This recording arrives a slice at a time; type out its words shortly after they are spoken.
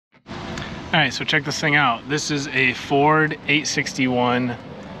Alright, so check this thing out. This is a Ford 861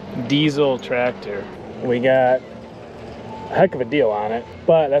 diesel tractor. We got a heck of a deal on it,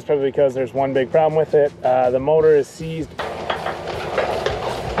 but that's probably because there's one big problem with it. The motor is seized.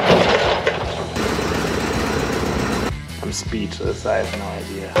 I'm speechless, I have no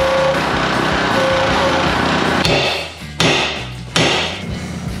idea.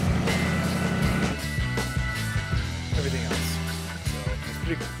 Everything else, so it's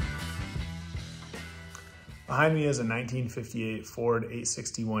pretty cool. Behind me is a 1958 Ford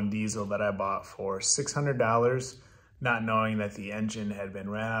 861 diesel that I bought for $600, not knowing that the engine had been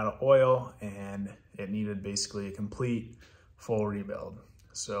ran out of oil and it needed basically a complete full rebuild.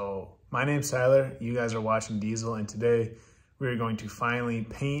 So my name's Tyler, you guys are watching Diesel, and today we're going to finally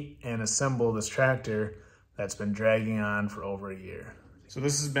paint and assemble this tractor that's been dragging on for over a year. So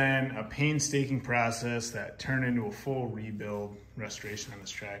this has been a painstaking process that turned into a full rebuild restoration on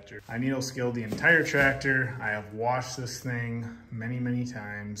this tractor. I needle skilled the entire tractor. I have washed this thing many, many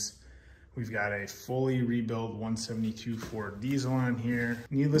times. We've got a fully rebuilt 172 Ford diesel on here.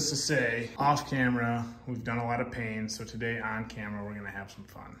 Needless to say, off camera, we've done a lot of pain. So today on camera, we're gonna have some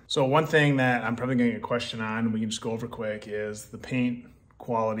fun. So one thing that I'm probably gonna get a question on, we can just go over quick, is the paint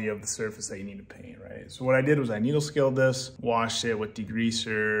quality of the surface that you need to paint, right? So what I did was I needle skilled this, washed it with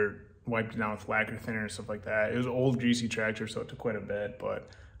degreaser, wiped it down with lacquer thinner and stuff like that. It was an old greasy tractor, so it took quite a bit, but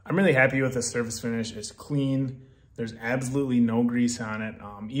I'm really happy with the surface finish. It's clean. There's absolutely no grease on it.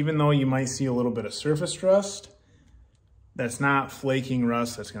 Even though you might see a little bit of surface rust, that's not flaking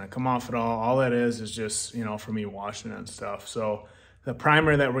rust that's gonna come off at all. All that is just, you know, for me washing it and stuff. So the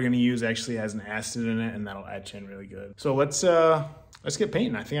primer that we're gonna use actually has an acid in it, and that'll etch in really good. So let's get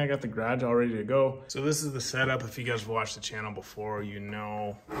painting. I think I got the garage all ready to go. So this is the setup. If you guys have watched the channel before, you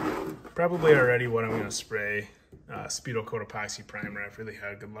know probably already what I'm gonna spray. Speedo Coat Epoxy Primer. I've really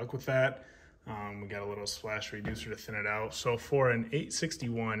had good luck with that. We got a little splash reducer to thin it out. So for an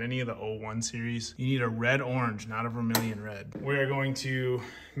 861, any of the 01 series, you need a red orange, not a vermilion red. We are going to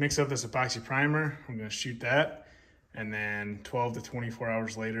mix up this epoxy primer. I'm gonna shoot that. And then 12 to 24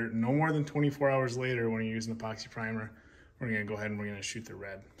 hours later, no more than 24 hours later when you're using epoxy primer, we're gonna go ahead and we're gonna shoot the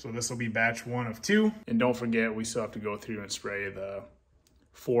red. So this will be batch 1 of 2. And don't forget, we still have to go through and spray the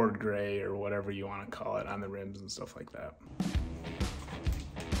Ford gray or whatever you wanna call it on the rims and stuff like that.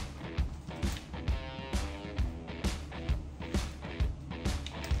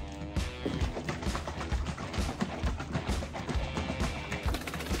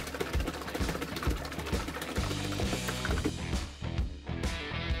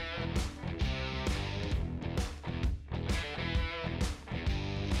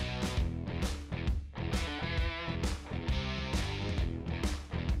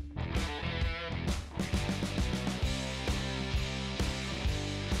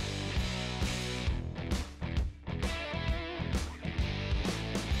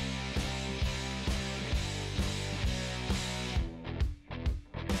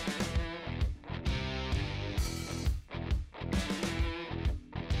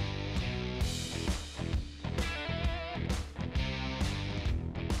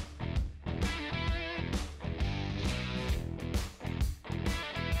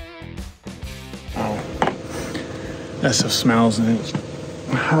 That stuff smells and it's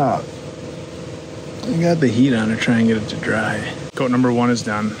hot. I got the heat on to try and get it to dry. Coat number 1 is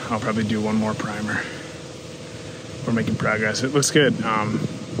done. I'll probably do one more primer. We're making progress. It looks good.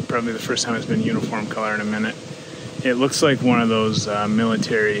 Probably the first time it's been uniform color in a minute. It looks like one of those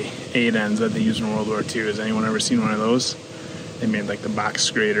military 8Ns that they used in World War II. Has anyone ever seen one of those? They made like the box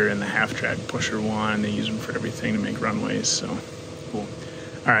grader and the half-track pusher one. They use them for everything to make runways, so cool.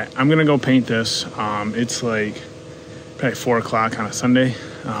 All right, I'm gonna go paint this. It's like probably 4 o'clock on a Sunday.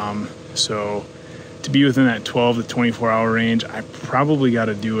 So to be within that 12 to 24 hour range, I probably got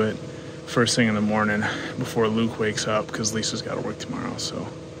to do it first thing in the morning before Luke wakes up, because Lisa's got to work tomorrow. So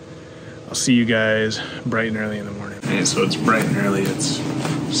I'll see you guys bright and early in the morning. Okay, so it's bright and early. It's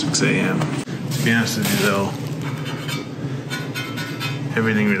 6 a.m. To be honest with you though,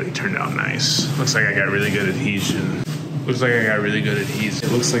 everything really turned out nice. Looks like I got really good adhesion. It looks like I got really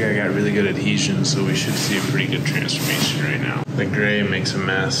good adhesion, so we should see a pretty good transformation right now. The gray makes a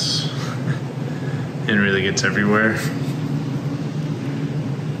mess and really gets everywhere.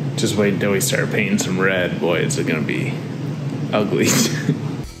 Just wait until we start painting some red. Boy, it's gonna be ugly.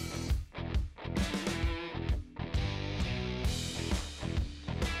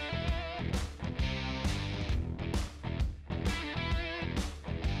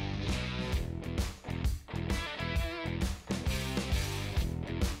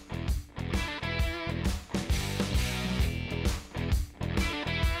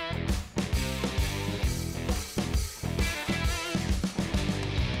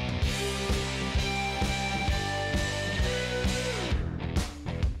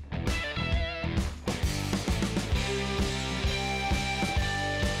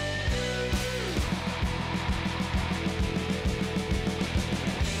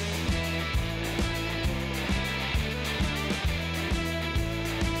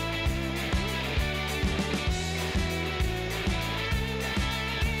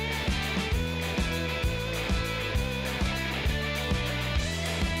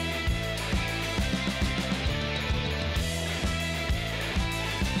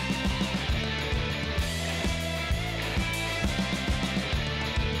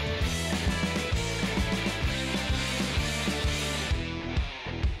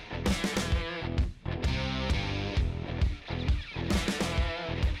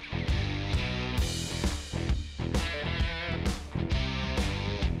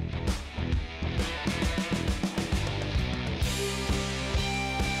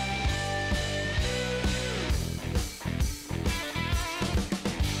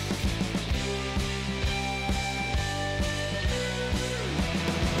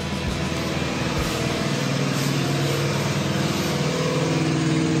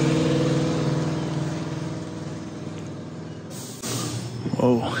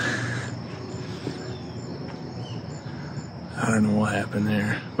 Whoa. I don't know what happened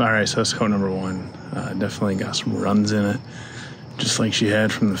there. All right, so that's coat number one. Definitely got some runs in it, just like she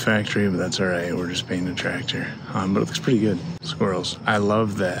had from the factory, but that's all right. We're just painting the tractor. But it looks pretty good. Squirrels. I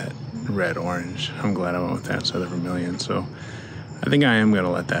love that red-orange. I'm glad I went with that instead of vermilion. So I think I am going to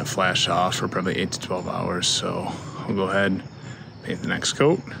let that flash off for probably 8 to 12 hours. So I'll go ahead, paint the next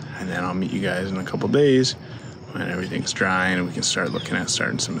coat, and then I'll meet you guys in a couple days when everything's dry and we can start looking at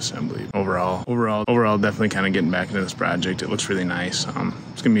starting some assembly. Overall, definitely kind of getting back into this project. It looks really nice.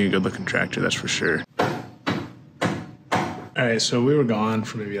 It's gonna be a good looking tractor, that's for sure. All right, so we were gone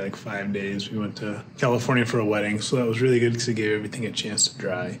for maybe like 5 days. We went to California for a wedding, so that was really good because it gave everything a chance to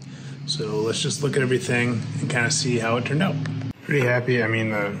dry. So let's just look at everything and kind of see how it turned out. Pretty happy. I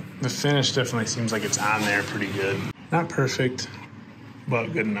mean, the finish definitely seems like it's on there pretty good. Not perfect, but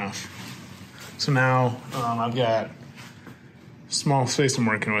good enough. So now I've got a small space I'm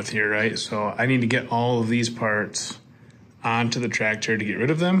working with here, right? So I need to get all of these parts onto the tractor to get rid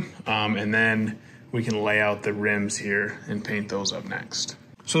of them, and then we can lay out the rims here and paint those up next.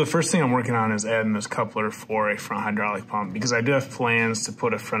 So the first thing I'm working on is adding this coupler for a front hydraulic pump because I do have plans to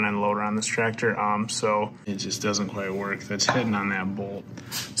put a front end loader on this tractor, so it just doesn't quite work. That's hitting on that bolt.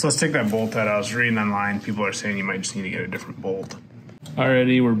 So let's take that bolt out. I was reading online, people are saying you might just need to get a different bolt.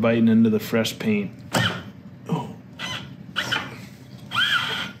 Already we're biting into the fresh paint. Oh.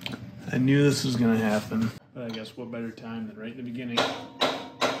 I knew this was gonna happen, but I guess what better time than right in the beginning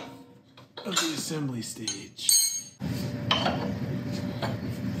of the assembly stage.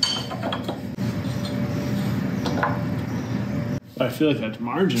 I feel like that's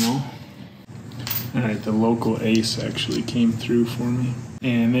marginal. All right, the local Ace actually came through for me,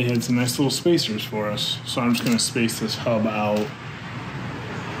 and they had some nice little spacers for us. So I'm just gonna space this hub out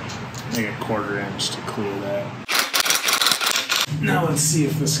like a 1/4 inch to clear that. Now let's see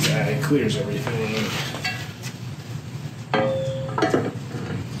if this guy clears everything.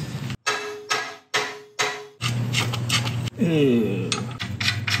 There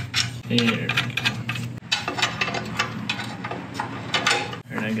we go.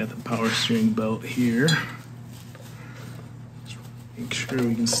 Alright, I got the power steering belt here. Just make sure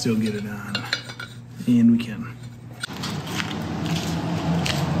we can still get it on. And we can.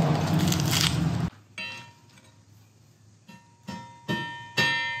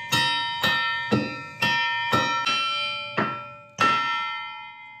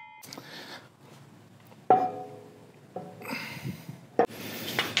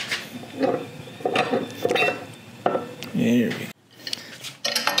 There we go.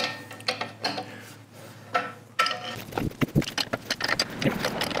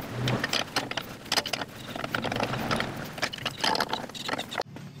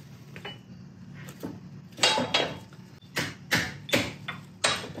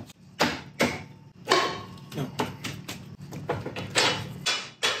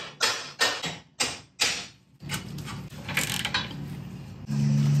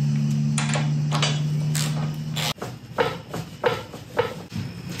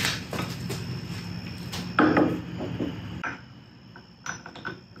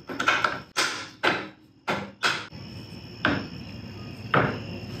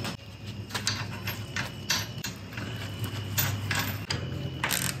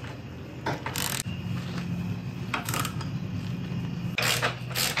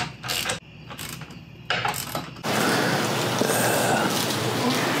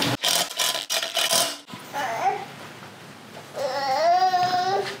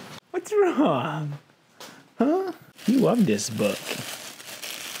 What's wrong? Huh? You love this book.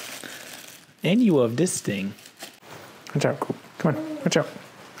 And you love this thing. Watch out, Coop. Come on, watch out.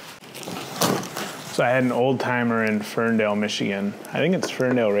 So I had an old timer in Ferndale, Michigan. I think it's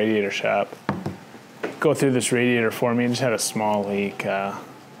Ferndale Radiator Shop. Go through this radiator for me. It just had a small leak. It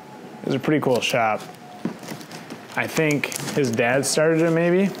was a pretty cool shop. I think his dad started it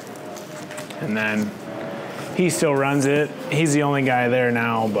maybe. And then he still runs it. He's the only guy there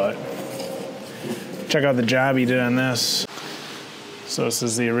now, but check out the job he did on this. So this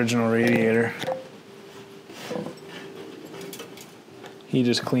is the original radiator. He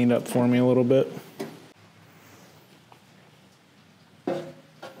just cleaned up for me a little bit.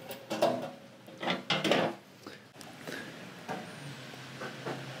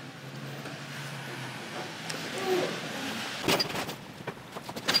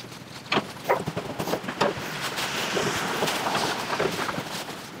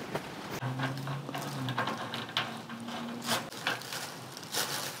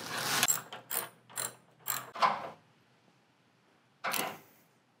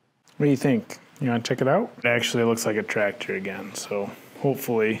 What do you think? You want to check it out? It actually looks like a tractor again, so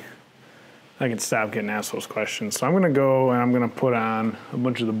hopefully I can stop getting asked those questions. So I'm gonna go and I'm gonna put on a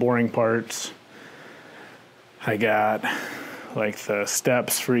bunch of the boring parts. I got like the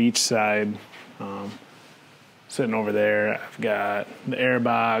steps for each side sitting over there. I've got the air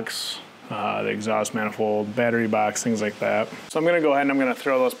box, the exhaust manifold, battery box, things like that. So I'm gonna go ahead and I'm gonna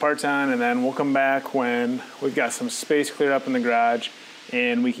throw those parts on, and then we'll come back when we've got some space cleared up in the garage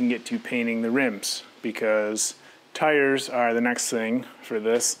and we can get to painting the rims, because tires are the next thing for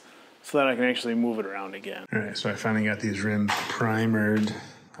this so that I can actually move it around again. All right, so I finally got these rims primered.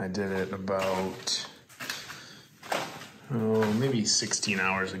 I did it about, maybe 16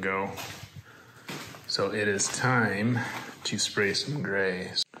 hours ago. So it is time to spray some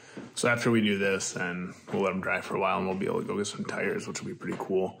gray. So after we do this, then we'll let them dry for a while and we'll be able to go get some tires, which will be pretty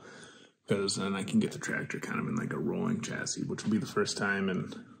cool, because then I can get the tractor kind of in like a rolling chassis, which will be the first time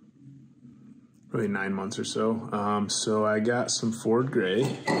in really 9 months or so. So I got some Ford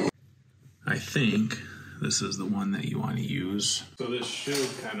gray. I think this is the one that you want to use. So this should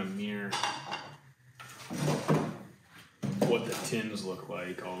kind of mirror what the tins look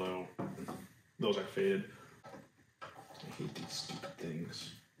like, although those are faded. I hate these stupid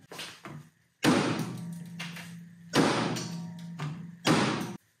things.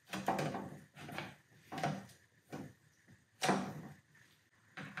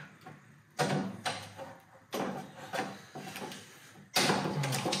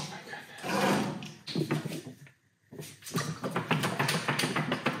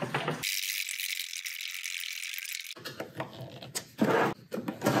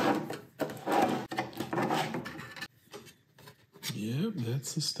 Yep,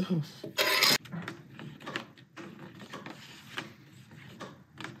 that's the stuff.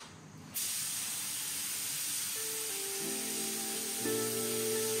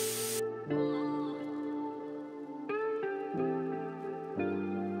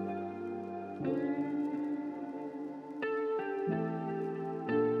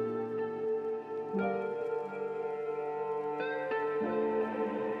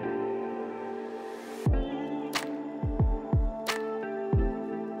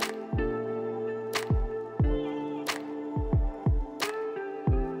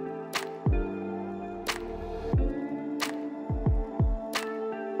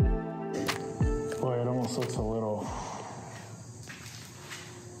 Boy, it almost looks a little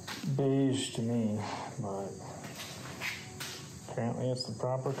beige to me, but apparently it's the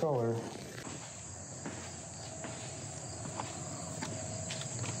proper color.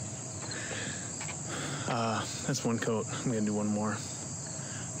 That's one coat. I'm gonna do one more,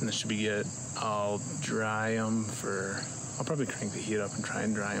 and this should be good. I'll dry them for, I'll probably crank the heat up and try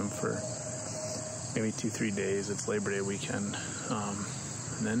and dry them for maybe 2-3 days. It's Labor Day weekend,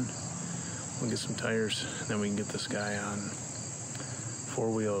 and then we'll get some tires, and then we can get this guy on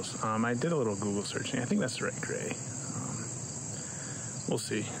 4 wheels. I did a little Google searching. I think that's the right gray. We'll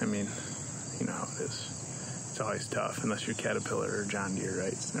see. I mean, you know how it is. It's always tough, unless you're Caterpillar or John Deere,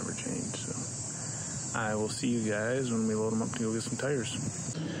 right? It's never changed, so. I will see you guys when we load them up to go get some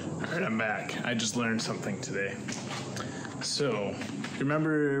tires. All right, I'm back. I just learned something today. So,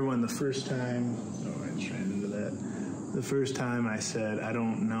 remember when the first time, I just ran into that. The first time I said, I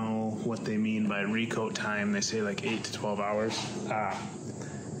don't know what they mean by recoat time. They say like 8 to 12 hours.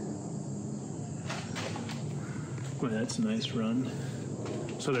 Well, that's a nice run.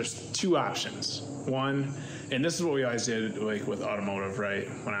 So there's two options. One, and this is what we always did like with automotive, right?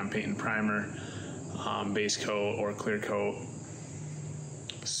 When I'm painting primer, base coat or clear coat.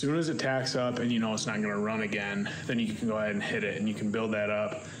 As soon as it tacks up and you know it's not gonna run again, then you can go ahead and hit it and you can build that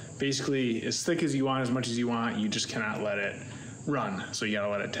up. Basically, as thick as you want, as much as you want, you just cannot let it run. So you gotta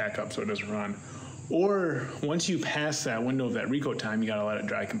let it tack up so it doesn't run. Or once you pass that window of that recoat time, you gotta let it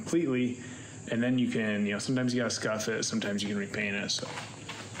dry completely, and then you can, you know, sometimes you gotta scuff it, sometimes you can repaint it. So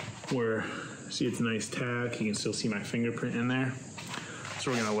see it's a nice tack, you can still see my fingerprint in there. So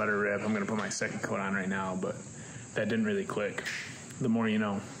we're gonna let her rip. I'm gonna put my second coat on right now, but that didn't really click. The more you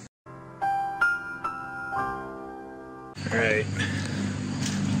know. All right,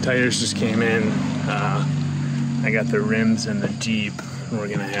 tires just came in. I got the rims and the Jeep, and we're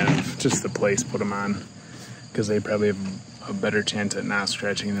gonna have just the place put them on, because they probably have a better chance at not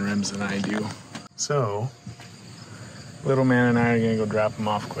scratching the rims than I do. So, little man and I are gonna go drop them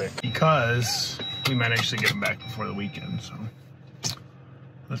off quick, because we might actually get them back before the weekend, so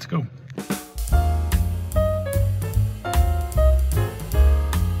let's go.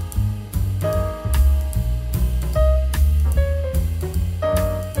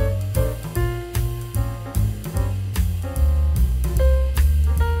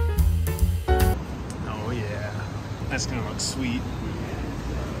 Oh yeah, that's gonna look sweet.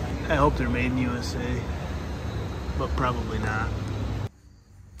 hope they're made in USA, but probably not.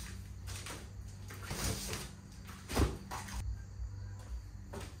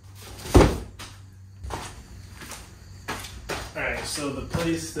 Alright, so the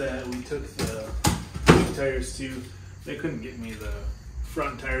place that we took the tires to, they couldn't get me the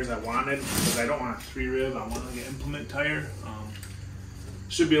front tires I wanted because I don't want a 3-rib, I want like an implement tire.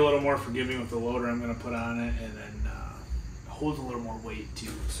 Should be a little more forgiving with the loader I'm going to put on it, and then holds a little more weight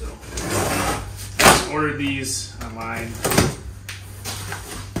too. So I just ordered these online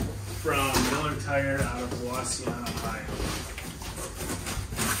from Miller Tire out of Waseon, Ohio.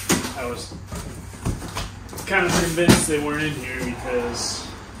 I was kind of convinced they weren't in here because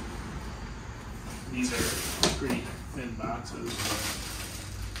these are pretty thin boxes.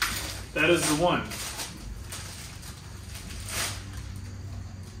 That is the one.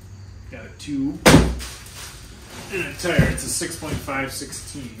 Got a tube and a tire. It's a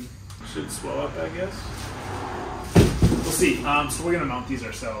 6.516. Should swell up, I guess. We'll see. So we're gonna mount these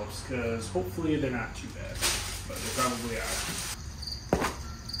ourselves because hopefully they're not too bad, but they probably are.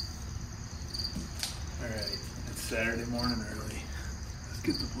 All right, it's Saturday morning early. Let's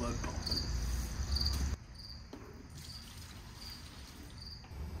get the blood pumping.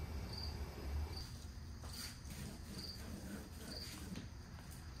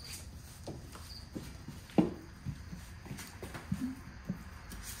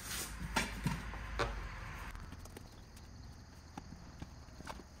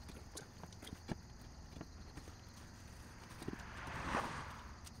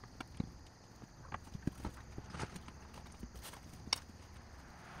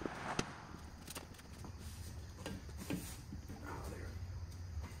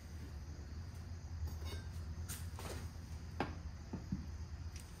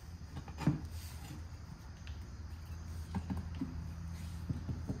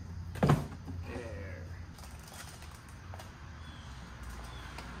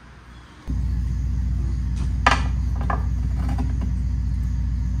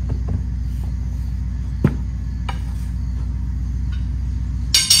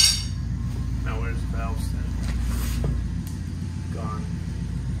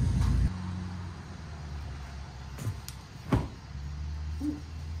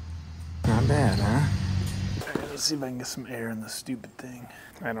 Not bad, huh? Alright, let's see if I can get some air in this stupid thing.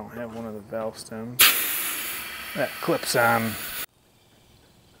 I don't have one of the valve stems. That clips on.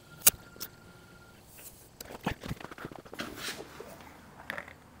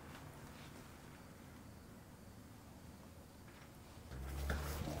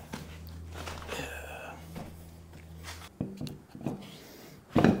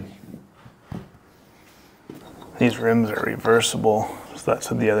 These rims are reversible, so that's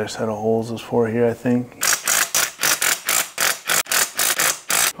what the other set of holes is for here, I think.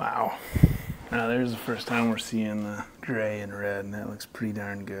 Wow. Now there's the first time we're seeing the gray and red, and that looks pretty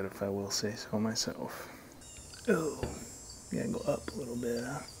darn good if I will say so myself. Oh, gotta go up a little bit,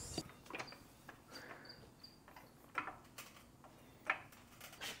 huh?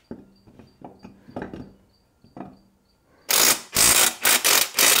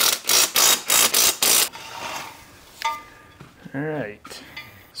 All right,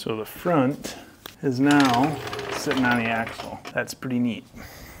 so the front is now sitting on the axle. That's pretty neat.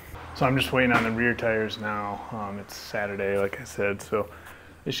 So I'm just waiting on the rear tires now. It's Saturday, like I said, so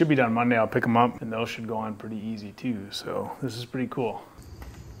they should be done Monday. I'll pick them up, and those should go on pretty easy too. So this is pretty cool.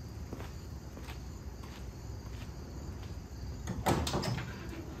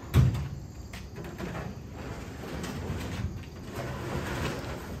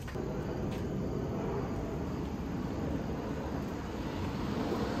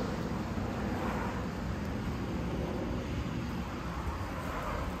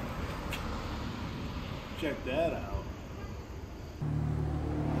 Check that out.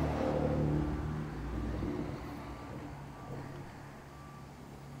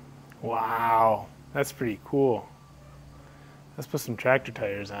 Wow, that's pretty cool. Let's put some tractor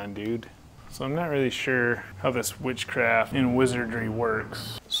tires on, dude. So I'm not really sure how this witchcraft and wizardry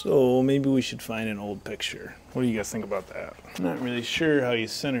works. So maybe we should find an old picture. What do you guys think about that? I'm not really sure how you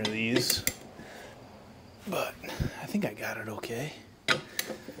center these, but I think I got it okay.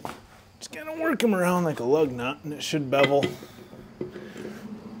 Just gotta work them around like a lug nut and it should bevel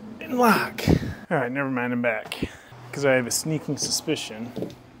and lock. All right, never mind, I'm back. Because I have a sneaking suspicion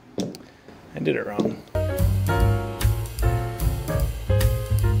I did it wrong.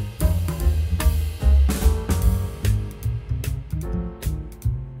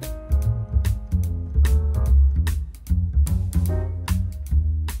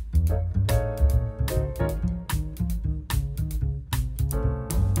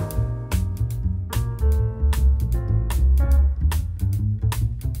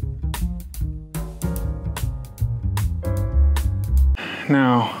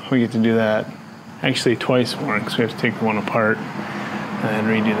 now we get to do that. Actually twice more, because we have to take one apart and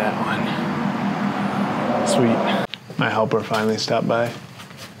redo that one. Sweet. My helper finally stopped by.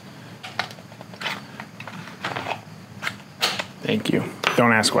 Thank you.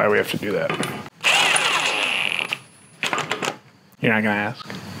 Don't ask why we have to do that. You're not gonna ask?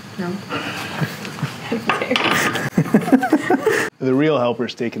 No. The real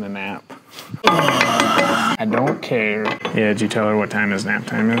helper's taking a nap. I don't care. Yeah, did you tell her what time his nap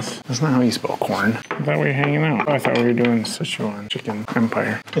time is? That's not how you spell corn. I thought we were hanging out. I thought we were doing Sichuan chicken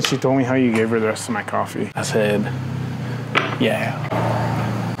empire. And she told me how you gave her the rest of my coffee. I said, yeah.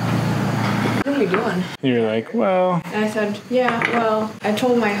 What are we doing? You're like, well. And I said, yeah, well, I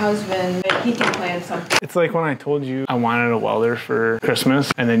told my husband that he can plan something. It's like when I told you I wanted a welder for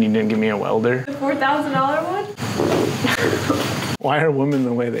Christmas and then you didn't give me a welder. The $4,000 one? Why are women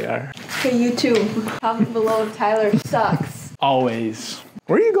the way they are? Okay, you too. Comment below if Tyler sucks. Always.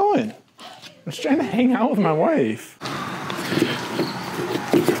 Where are you going? I'm just trying to hang out with my wife.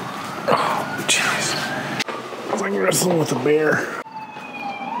 Oh, jeez. It's like wrestling with a bear.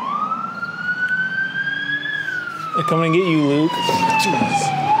 They're coming to get you, Luke. Jeez.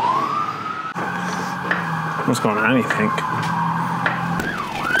 What's going on, you think?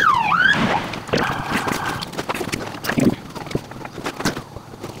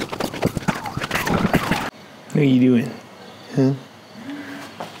 What are you doing? Huh?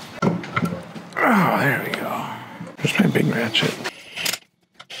 Oh, there we go. There's my big ratchet.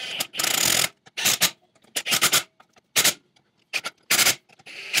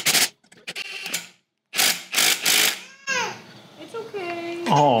 It's okay.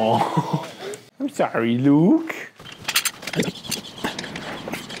 Oh, I'm sorry, Luke.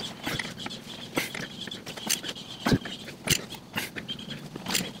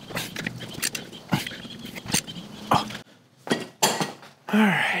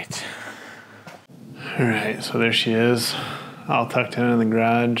 All right, so there she is, all tucked in the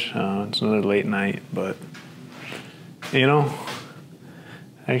garage. It's another late night, but you know,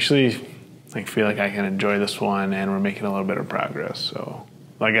 actually, I feel like I can enjoy this one, and we're making a little bit of progress. So,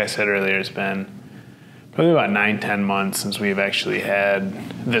 like I said earlier, it's been probably about 9-10 months since we've actually had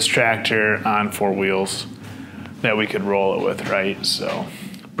this tractor on 4 wheels that we could roll it with, right? So,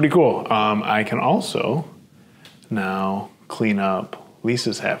 pretty cool. I can also now clean up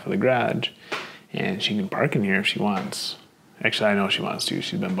Lisa's half of the garage, and she can park in here if she wants. Actually, I know she wants to.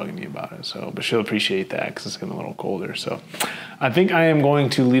 She's been bugging me about it. So, but she'll appreciate that because it's getting a little colder. So I think I am going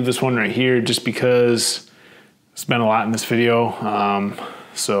to leave this one right here just because it's been a lot in this video.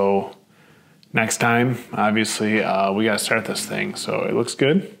 So next time, obviously, we got to start this thing. So it looks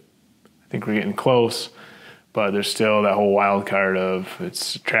good. I think we're getting close, but there's still that whole wild card of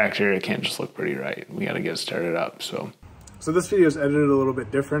it's a tractor. It can't just look pretty right. We got to get it started up. So this video is edited a little bit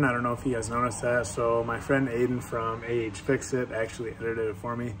different. I don't know if you guys noticed that. So my friend Aiden from Fix-It actually edited it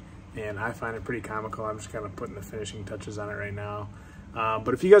for me, and I find it pretty comical. I'm just kind of putting the finishing touches on it right now.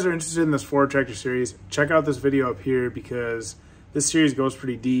 But if you guys are interested in this Ford tractor series, check out this video up here because this series goes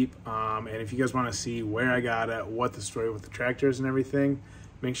pretty deep. And if you guys want to see where I got it, what the story with the tractors and everything,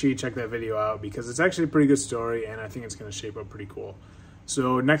 make sure you check that video out because it's actually a pretty good story, and I think it's going to shape up pretty cool.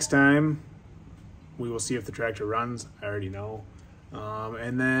 So next time, we will see if the tractor runs. I already know.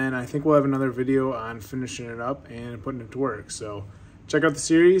 And then I think we'll have another video on finishing it up and putting it to work. So check out the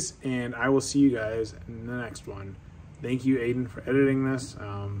series, and I will see you guys in the next one. Thank you, Aiden, for editing this.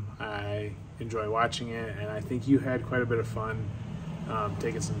 I enjoy watching it, and I think you had quite a bit of fun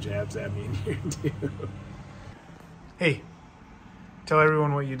taking some jabs at me in here, too. Hey, tell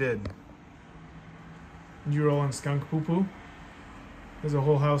everyone what you did. Did you roll in skunk poo-poo? Does the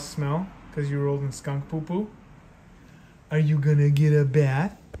whole house smell? Because you rolled in skunk poo-poo? Are you gonna get a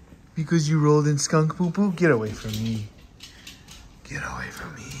bath because you rolled in skunk poo-poo? Get away from me. Get away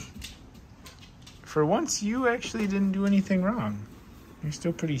from me. For once, you actually didn't do anything wrong. You're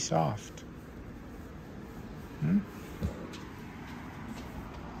still pretty soft. Hmm?